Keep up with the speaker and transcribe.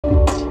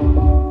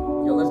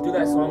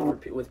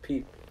with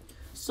Pete.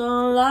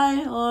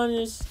 Sunlight on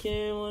your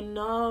skin when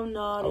I'm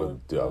not. I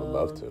would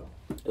love to.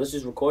 Let's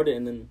just record it,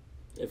 and then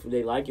if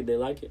they like it, they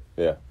like it.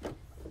 Yeah.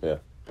 So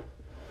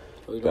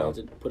we don't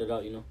have to put it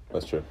out, you know.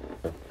 That's true.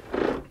 Yeah.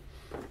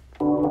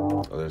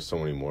 Oh, there's so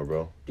many more,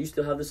 bro. Do you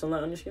still have the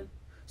sunlight on your skin?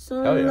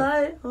 Hell yeah.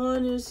 Sunlight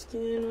on your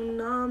skin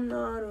when I'm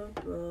not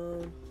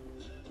around.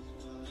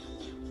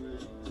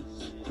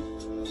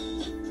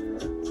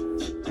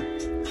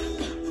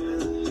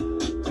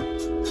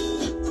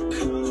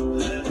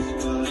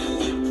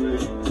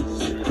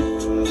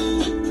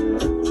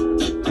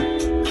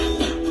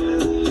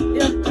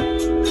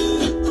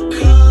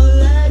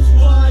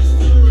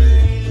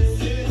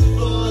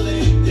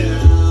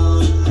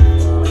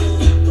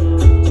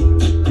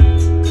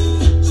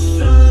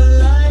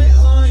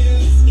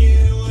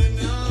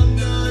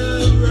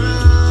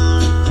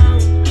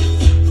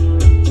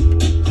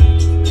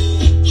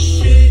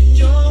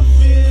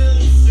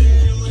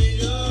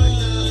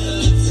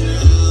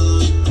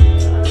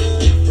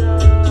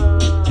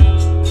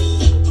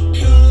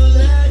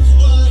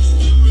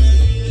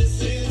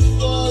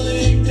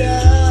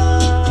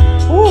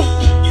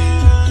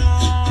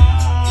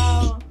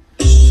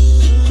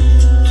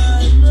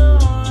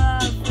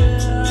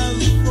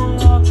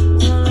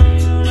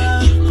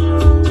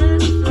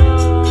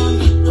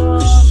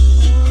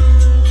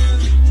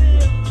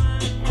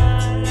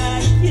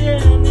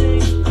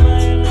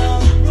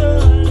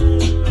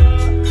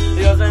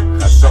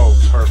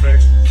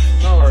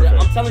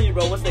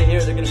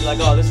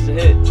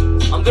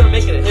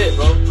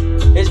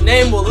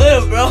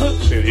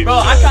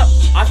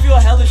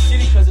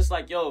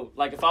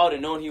 Like if I would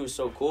have known he was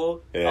so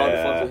cool, I would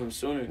have fucked with him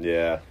sooner.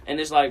 Yeah.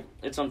 And it's like,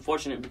 it's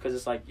unfortunate because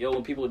it's like, yo,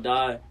 when people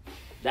die,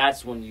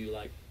 that's when you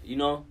like, you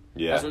know?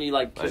 Yeah. That's when you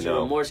like, because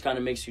your remorse kind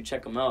of makes you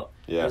check them out.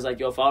 Yeah. It's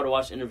like, yo, if I would have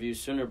watched interviews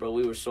sooner, bro,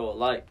 we were so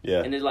alike.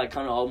 Yeah. And it like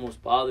kind of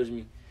almost bothers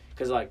me.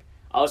 Because like,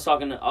 I was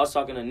talking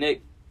to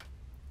Nick,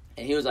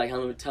 and he was like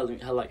telling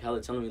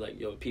me like,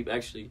 yo, Peep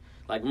actually,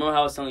 like, remember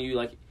how I was telling you,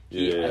 like,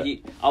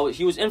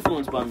 he was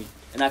influenced by me,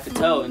 and I could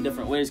tell in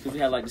different ways because we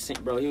had like the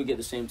same, bro, he would get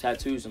the same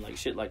tattoos and like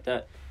shit like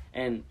that.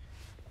 And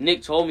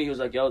Nick told me, he was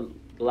like, yo,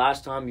 the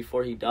last time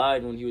before he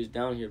died, when he was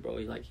down here, bro,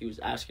 he was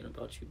asking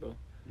about you, bro.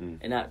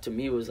 And that to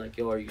me was like,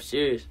 yo, are you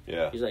serious?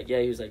 Yeah. He's like,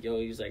 yeah. He was like, yo,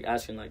 he was like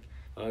asking like,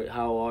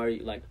 how are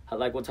you, like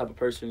what type of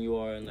person you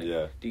are, and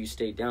like, do you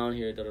stay down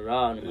here, da da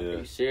da. And I'm like, are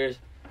you serious?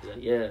 He's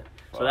like, yeah.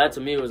 So that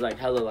to me was like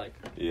hella like,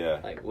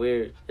 like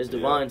weird. It's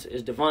divine.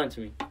 It's divine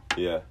to me.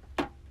 Yeah.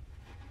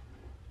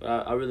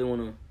 But I really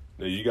want to.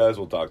 No, you guys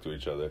will talk to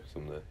each other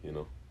someday, you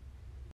know.